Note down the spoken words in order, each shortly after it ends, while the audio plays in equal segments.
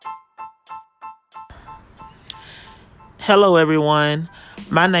Hello, everyone.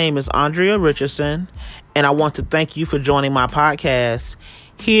 My name is Aundrya Richardson, and I want to thank you for joining my podcast.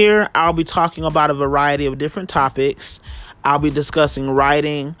 Here, I'll be talking about a variety of different topics. I'll be discussing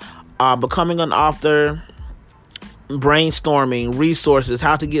writing, becoming an author, brainstorming, resources,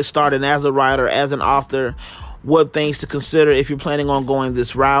 how to get started as a writer, as an author, what things to consider if you're planning on going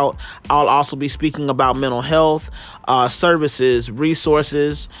this route. I'll also be speaking about mental health, services,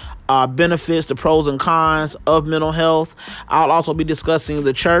 resources, benefits, the pros and cons of mental health. I'll also be discussing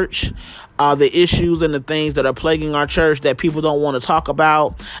the church, the issues and the things that are plaguing our church that people don't want to talk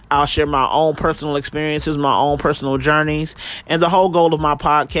about. I'll share my own personal experiences, my own personal journeys. And the whole goal of my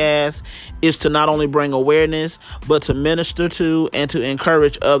podcast is to not only bring awareness, but to minister to and to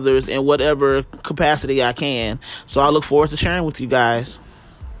encourage others in whatever capacity I can. So I look forward to sharing with you guys.